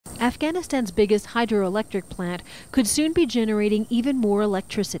Afghanistan's biggest hydroelectric plant could soon be generating even more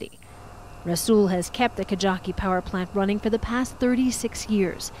electricity. Rasul has kept the Kajaki power plant running for the past 36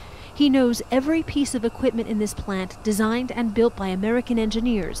 years. He knows every piece of equipment in this plant, designed and built by American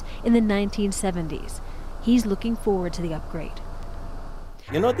engineers in the 1970s. He's looking forward to the upgrade.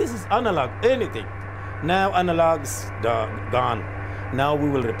 You know, this is analog, anything. Now analog's gone. Now we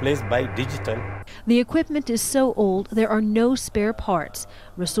will replace by digital. The equipment is so old, there are no spare parts.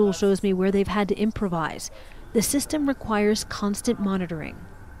 Rasul shows me where they've had to improvise. The system requires constant monitoring.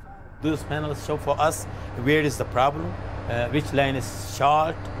 Those panels show for us where is the problem, which line is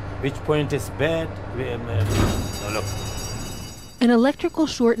short, which point is bad. Look. An electrical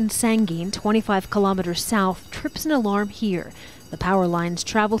short in Sangin, 25 kilometers south, trips an alarm here. The power lines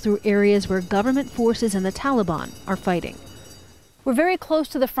travel through areas where government forces and the Taliban are fighting. We're very close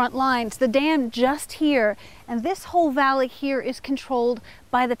to the front lines, the dam just here, and this whole valley here is controlled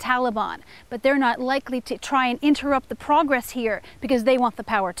by the Taliban. But they're not likely to try and interrupt the progress here because they want the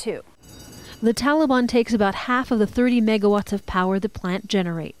power too. The Taliban takes about half of the 30 megawatts of power the plant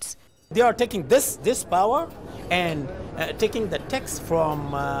generates. They are taking this power and taking the tax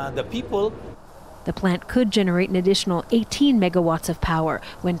from the people. The plant could generate an additional 18 megawatts of power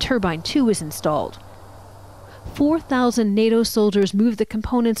when turbine 2 is installed. 4,000 NATO soldiers moved the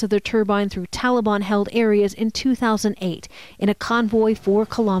components of the turbine through Taliban-held areas in 2008 in a convoy 4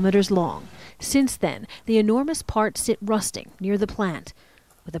 kilometers long. Since then, the enormous parts sit rusting near the plant.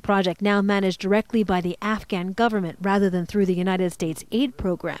 With the project now managed directly by the Afghan government rather than through the United States aid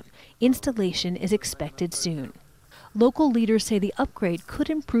program, installation is expected soon. Local leaders say the upgrade could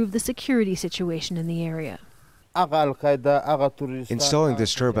improve the security situation in the area. Installing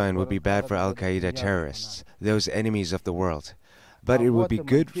this turbine would be bad for Al-Qaeda terrorists, those enemies of the world. But it would be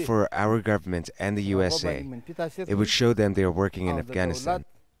good for our government and the USA. It would show them they are working in Afghanistan.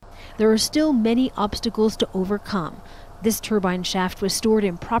 There are still many obstacles to overcome. This turbine shaft was stored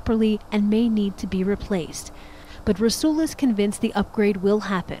improperly and may need to be replaced. But Rasul is convinced the upgrade will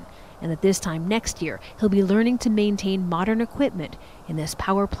happen, and that this time next year he'll be learning to maintain modern equipment in this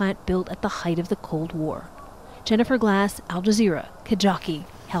power plant built at the height of the Cold War. Jennifer Glasse, Al Jazeera, Kajaki,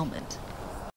 Helmand.